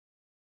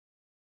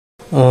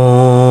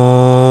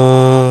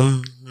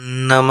Om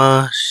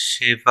Namah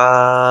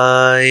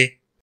Shivaya.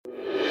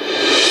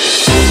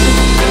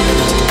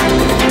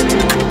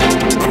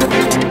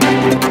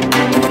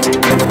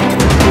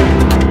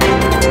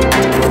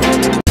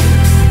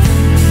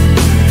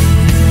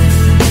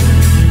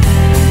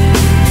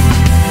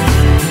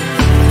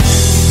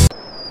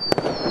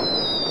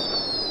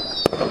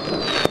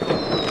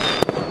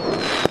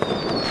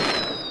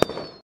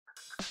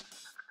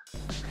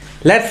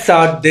 Let's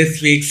start this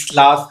week's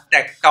last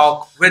tech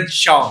talk with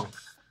Xiaomi.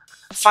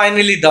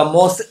 Finally, the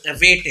most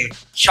awaited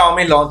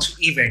Xiaomi launch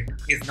event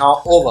is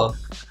now over,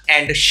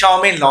 and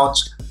Xiaomi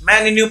launched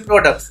many new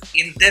products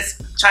in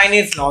this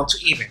Chinese launch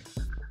event.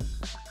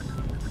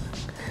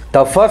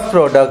 The first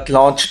product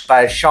launched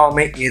by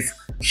Xiaomi is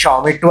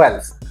Xiaomi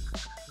 12.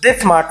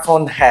 This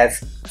smartphone has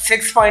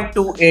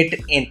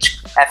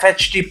 6.28-inch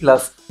FHD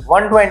plus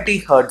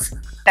 120Hz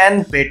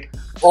 10-bit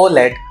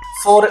OLED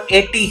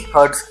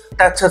 480Hz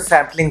touch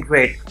sampling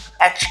rate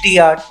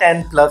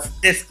HDR10 Plus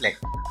display,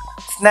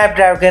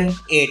 Snapdragon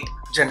 8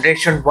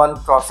 Generation 1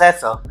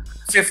 processor,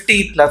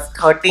 50 plus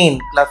 13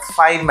 plus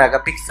 5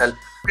 megapixel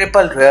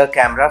triple rear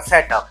camera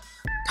setup,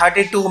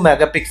 32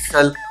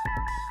 megapixel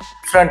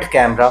front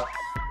camera,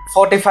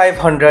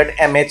 4500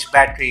 mAh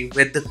battery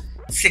with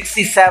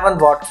 67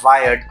 watt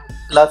wired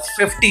plus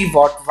 50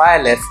 watt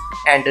wireless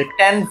and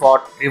 10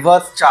 watt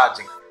reverse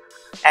charging,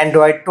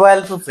 Android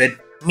 12 with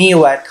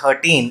MIUI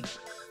 13,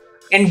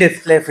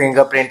 in-display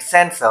fingerprint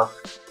sensor,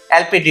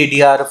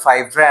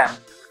 LPDDR5 RAM,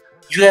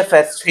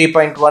 UFS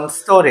 3.1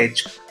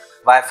 storage,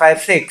 Wi-Fi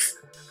 6,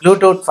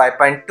 Bluetooth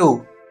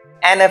 5.2,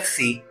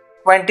 NFC,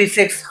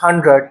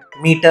 2600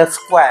 meter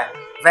square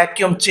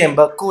vacuum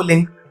chamber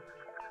cooling,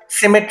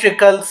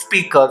 symmetrical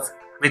speakers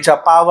which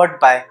are powered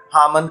by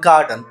Harman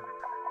Kardon,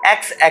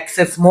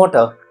 X-axis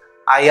motor,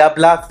 IR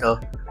blaster,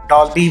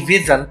 Dolby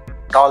Vision,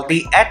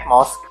 Dolby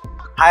Atmos,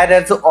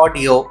 high-res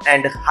audio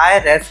and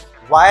high-res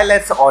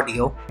wireless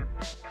audio.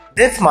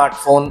 This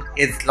smartphone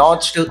is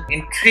launched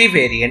in 3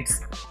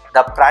 variants.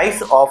 The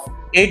price of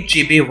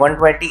 8GB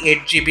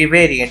 128GB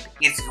variant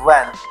is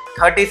yuan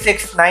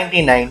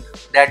 3699,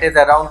 that is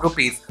around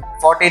rupees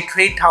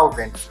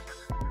 43,000.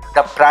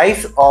 The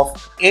price of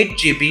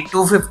 8GB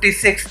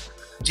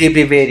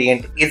 256GB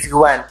variant is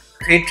yuan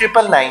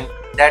 3999,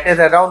 that is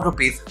around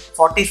rupees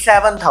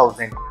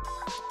 47,000.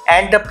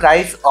 And the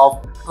price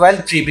of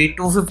 12GB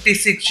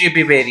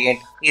 256GB variant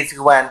is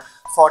yuan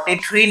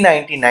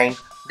 4399,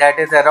 that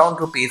is around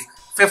rupees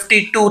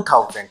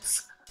 52,000.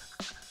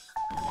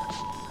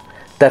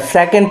 The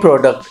second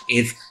product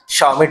is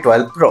Xiaomi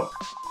 12 Pro.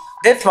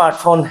 This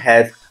smartphone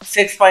has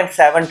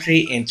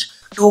 6.73-inch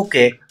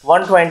 2K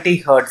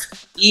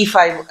 120Hz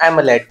E5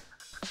 AMOLED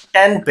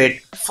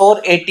 10-bit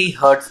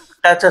 480Hz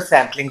touch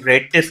sampling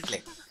rate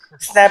display,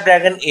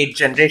 Snapdragon 8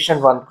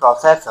 Generation 1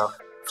 processor,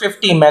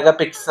 50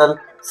 megapixel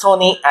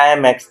Sony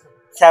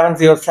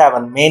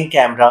IMX707 main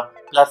camera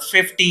plus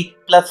 50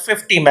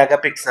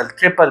 megapixel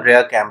triple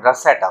rear camera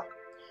setup,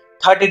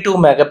 32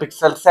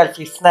 megapixel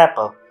selfie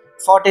snapper,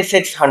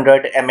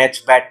 4600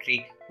 mAh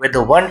battery with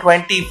a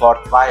 120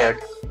 watt wired,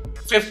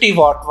 50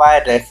 watt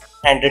wireless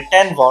and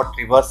 10 watt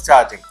reverse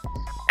charging,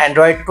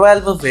 Android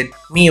 12 with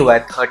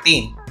MIUI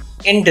 13,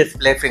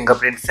 in-display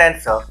fingerprint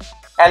sensor,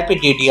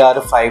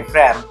 LPDDR5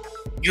 RAM,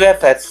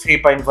 UFS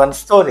 3.1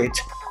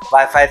 storage,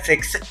 Wi-Fi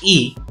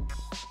 6E,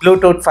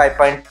 Bluetooth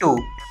 5.2,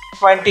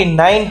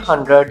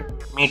 2900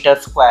 meter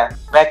square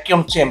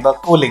vacuum chamber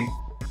cooling,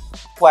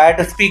 quad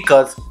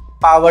speakers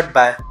powered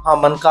by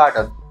Harman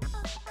Kardon,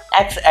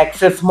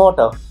 X-axis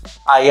motor,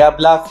 IR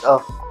blaster,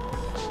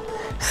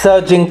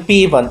 surging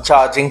P1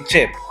 charging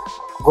chip,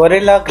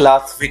 Gorilla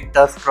Glass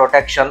Victus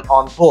protection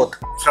on both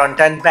front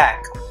and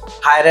back,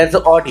 high-res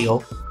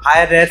audio,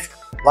 high-res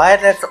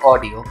wireless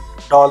audio,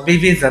 Dolby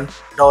Vision,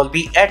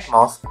 Dolby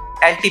Atmos,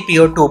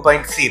 LTPO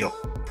 2.0.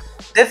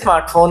 This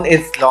smartphone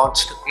is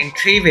launched in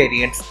 3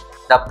 variants.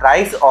 The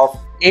price of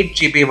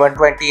 8GB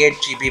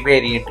 128GB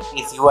variant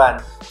is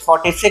yuan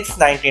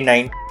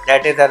 4699,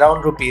 that is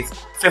around rupees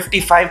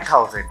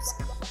 55,000.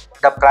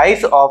 The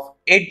price of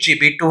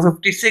 8GB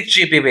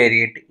 256GB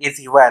variant is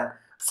yuan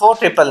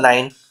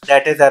 4999,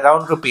 that is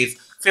around rupees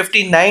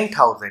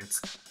 59,000.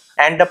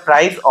 And the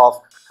price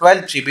of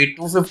 12GB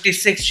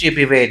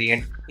 256GB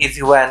variant is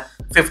yuan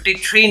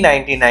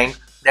 5399,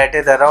 that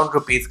is around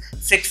rupees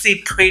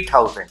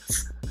 63,000.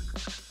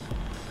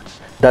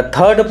 The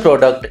third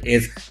product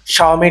is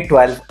Xiaomi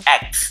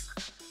 12X.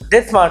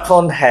 This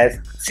smartphone has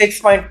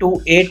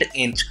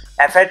 6.28-inch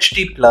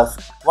FHD plus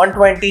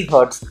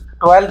 120Hz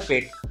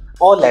 12-bit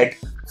OLED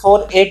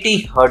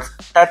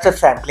 480Hz touch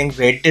sampling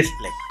rate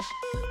display,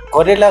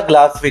 Gorilla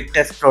Glass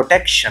Victus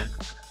protection,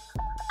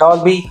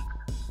 Dolby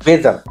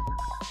Vision,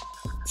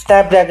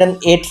 Snapdragon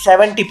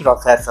 870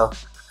 processor,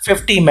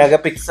 50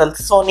 megapixel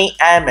Sony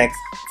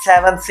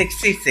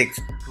IMX766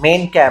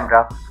 main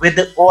camera with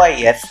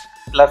OIS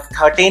plus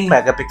 13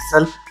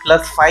 megapixel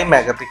plus 5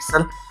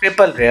 megapixel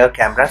triple rear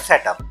camera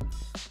setup,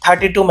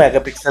 32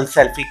 megapixel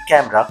selfie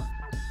camera,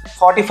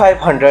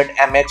 4500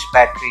 mAh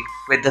battery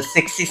with the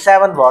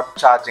 67 watt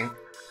charging,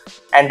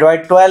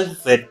 Android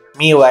 12 with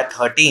MIUI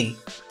 13,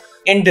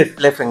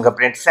 in-display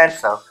fingerprint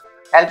sensor,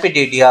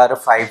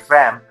 LPDDR5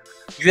 RAM,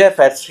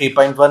 UFS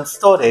 3.1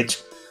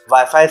 storage,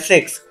 Wi-Fi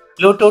 6,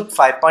 Bluetooth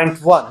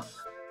 5.1,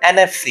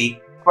 NFC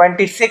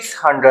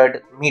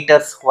 2600 meter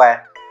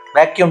square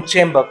vacuum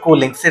chamber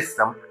cooling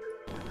system,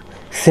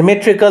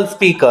 symmetrical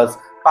speakers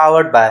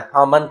powered by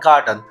Harman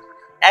Kardon,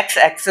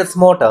 X-axis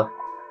motor,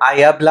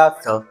 IR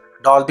blaster,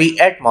 Dolby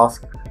Atmos,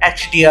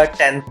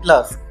 HDR10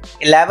 Plus,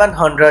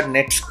 1100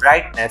 nits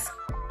brightness,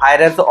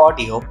 high-res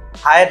audio,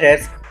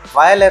 high-res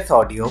wireless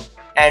audio,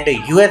 and a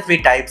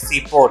USB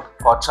Type-C port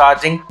for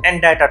charging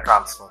and data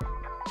transfer.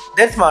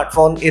 This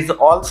smartphone is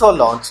also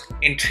launched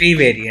in three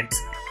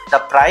variants. The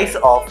price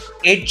of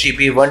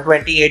 8GB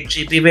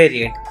 128GB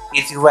variant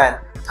is Yuan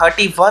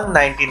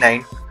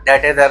 3199,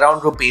 that is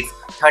around rupees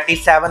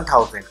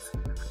 37,000.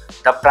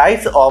 The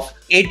price of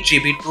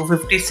 8GB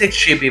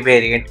 256GB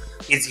variant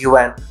is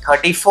Yuan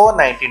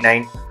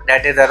 3499,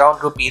 that is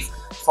around rupees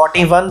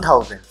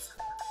 41,000.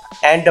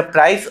 And the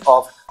price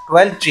of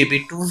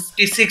 12GB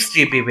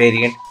 256GB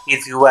variant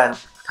is Yuan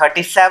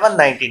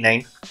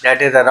 3799,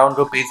 that is around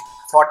rupees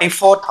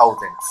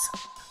 44,000.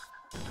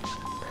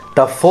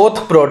 The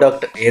fourth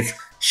product is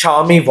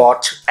Xiaomi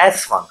Watch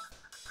S1.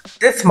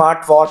 This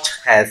smartwatch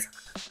has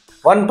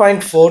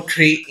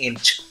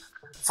 1.43-inch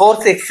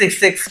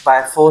 4666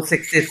 by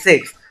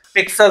 466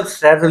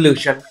 pixels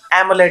resolution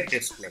AMOLED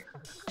display,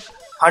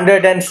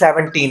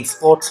 117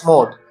 sports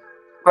mode,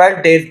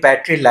 12 days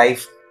battery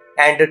life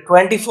and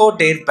 24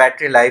 days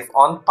battery life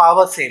on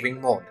power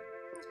saving mode,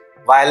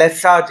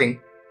 wireless charging,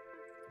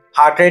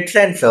 heart rate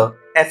sensor,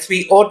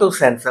 SpO2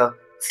 sensor,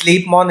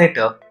 sleep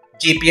monitor,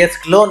 GPS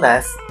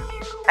GLONASS,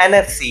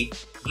 NFC,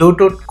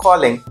 Bluetooth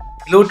calling,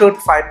 Bluetooth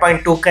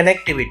 5.2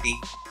 connectivity,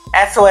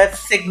 SOS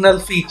signal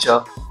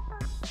feature,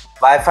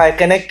 Wi-Fi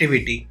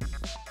connectivity.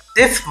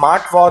 This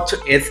smartwatch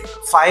is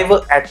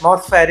 5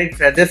 atmospheric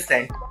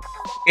resistant.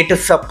 It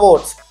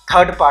supports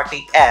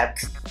third-party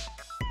apps.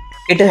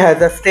 It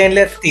has a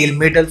stainless steel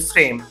middle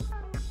frame,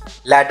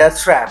 ladder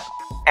strap,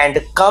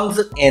 and comes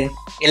in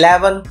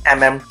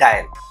 11mm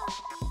dial.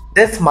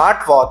 This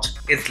smartwatch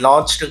is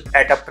launched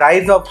at a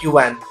price of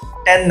Yuan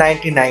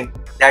 1099,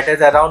 that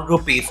is around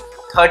rupees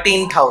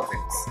 13,000.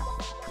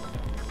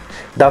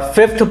 The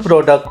fifth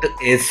product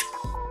is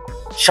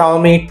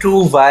Xiaomi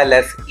True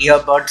Wireless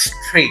Earbuds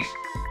 3.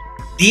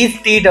 These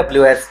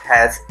TWS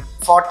has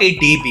 40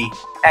 dB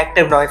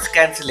active noise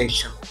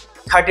cancellation,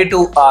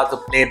 32 hours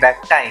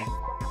playback time,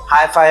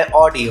 hi-fi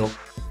audio.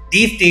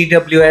 These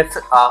TWS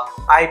are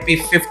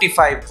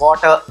IP55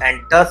 water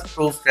and dust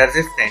proof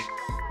resistant,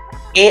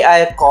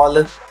 AI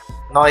call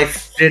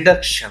noise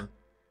reduction,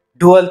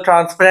 dual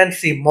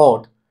transparency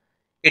mode.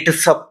 It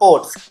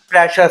supports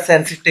pressure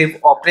sensitive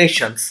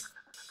operations,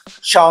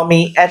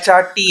 Xiaomi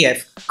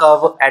HRTF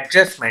curve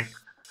adjustment,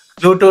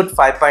 Bluetooth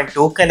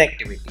 5.2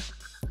 connectivity.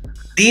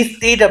 These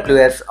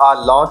TWS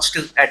are launched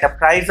at a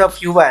price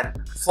of Yuan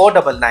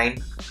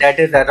 499, that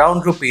is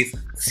around rupees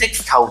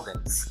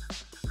 6,000.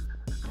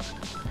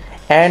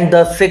 And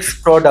the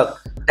sixth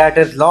product that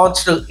is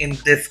launched in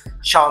this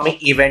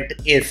Xiaomi event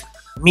is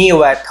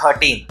MIUI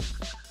 13.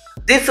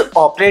 This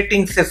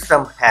operating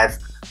system has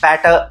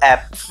better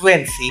app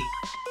fluency,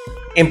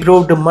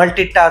 improved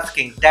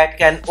multitasking that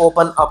can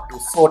open up to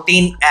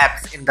 14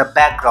 apps in the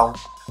background,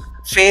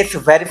 face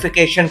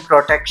verification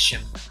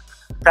protection,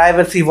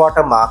 privacy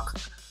watermark,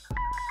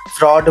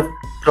 fraud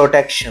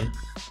protection,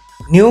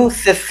 new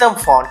system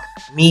font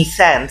Mi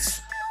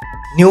Sans,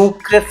 new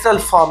crystal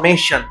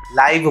formation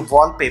live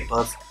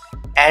wallpapers,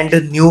 and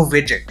new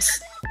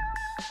widgets.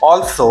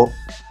 Also,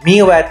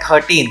 MIUI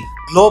 13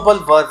 global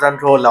version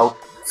rollout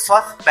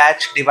first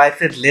batch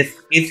devices list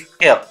is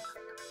here,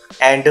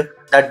 and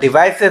the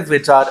devices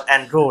which are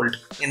enrolled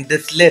in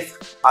this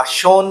list are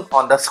shown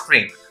on the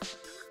screen.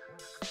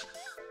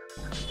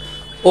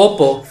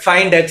 Oppo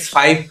Find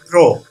X5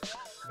 Pro.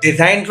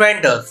 Design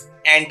renders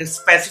and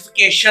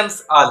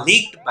specifications are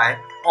leaked by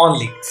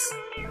OnLeaks.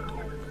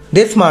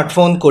 This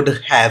smartphone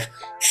could have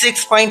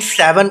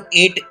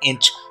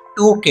 6.78-inch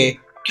 2K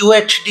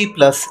QHD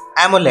Plus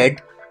AMOLED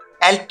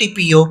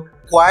LTPO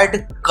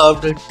quad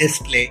curved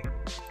display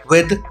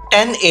with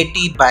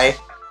 1080 by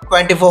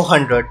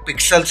 2400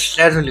 pixels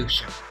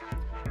resolution,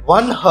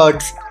 1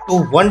 Hz to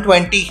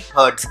 120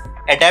 Hz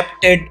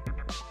adapted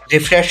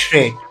refresh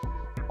rate,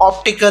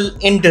 optical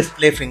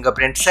in-display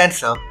fingerprint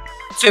sensor,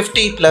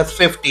 50 plus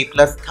 50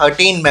 plus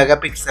 13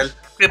 megapixel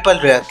triple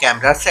rear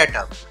camera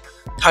setup,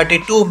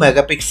 32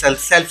 megapixel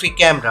selfie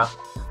camera,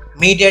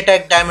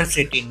 MediaTek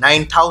Dimensity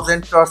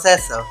 9000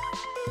 processor,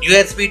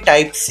 USB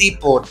Type-C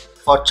port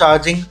for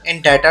charging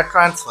and data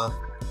transfer,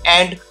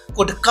 and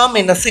could come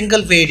in a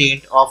single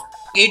variant of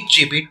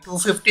 8GB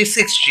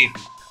 256GB.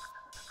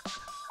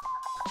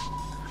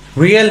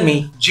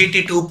 Realme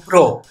GT2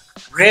 Pro.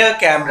 Rear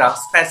camera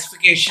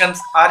specifications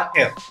are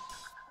here.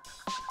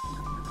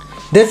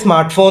 This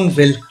smartphone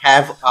will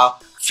have a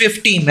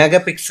 50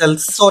 megapixel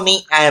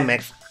Sony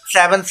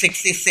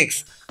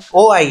IMX766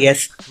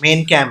 OIS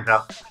main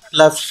camera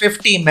plus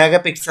 50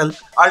 megapixel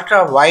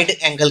ultra wide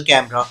angle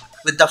camera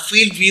with the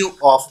field view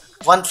of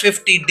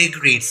 150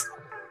 degrees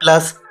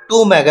plus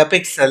 2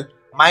 megapixel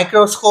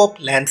microscope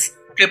lens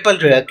triple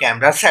rear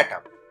camera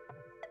setup.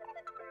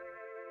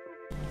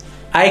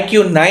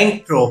 IQOO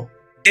 9 Pro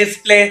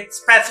display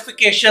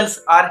specifications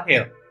are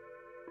here.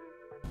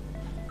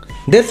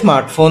 This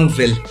smartphone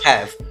will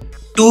have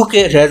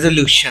 2K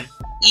resolution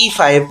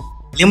E5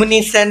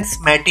 luminescence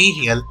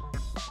material,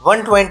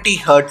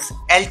 120Hz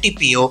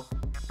LTPO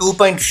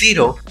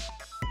 2.0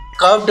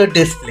 curved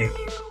display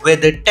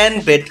with a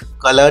 10-bit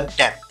color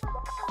depth,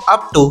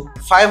 up to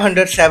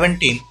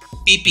 517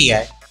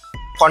 ppi,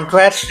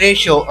 contrast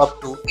ratio up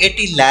to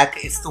 80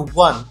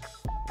 lakh:1,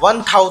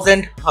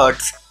 1000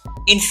 Hz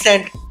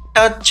instant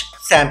touch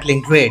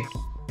sampling rate,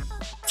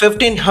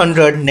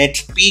 1500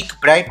 nits peak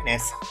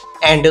brightness,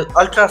 and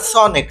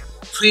ultrasonic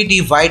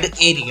 3D wide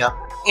area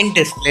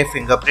in-display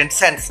fingerprint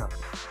sensor.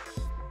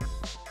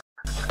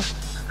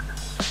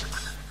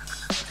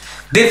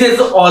 This is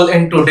all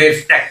in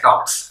today's Tech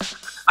Talks.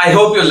 I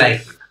hope you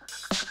like it.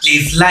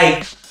 Please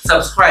like,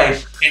 subscribe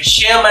and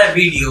share my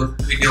videos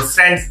with your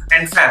friends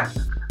and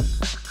family.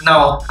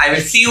 Now I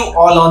will see you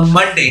all on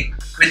Monday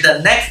with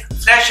the next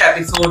fresh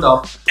episode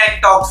of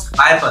Tech Talks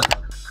by Balwant.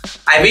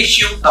 I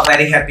wish you a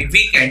very happy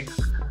weekend.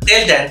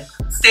 Till then,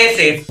 stay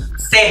safe,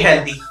 stay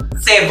healthy,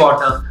 save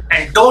water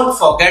and don't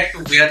forget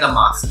to wear the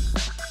mask.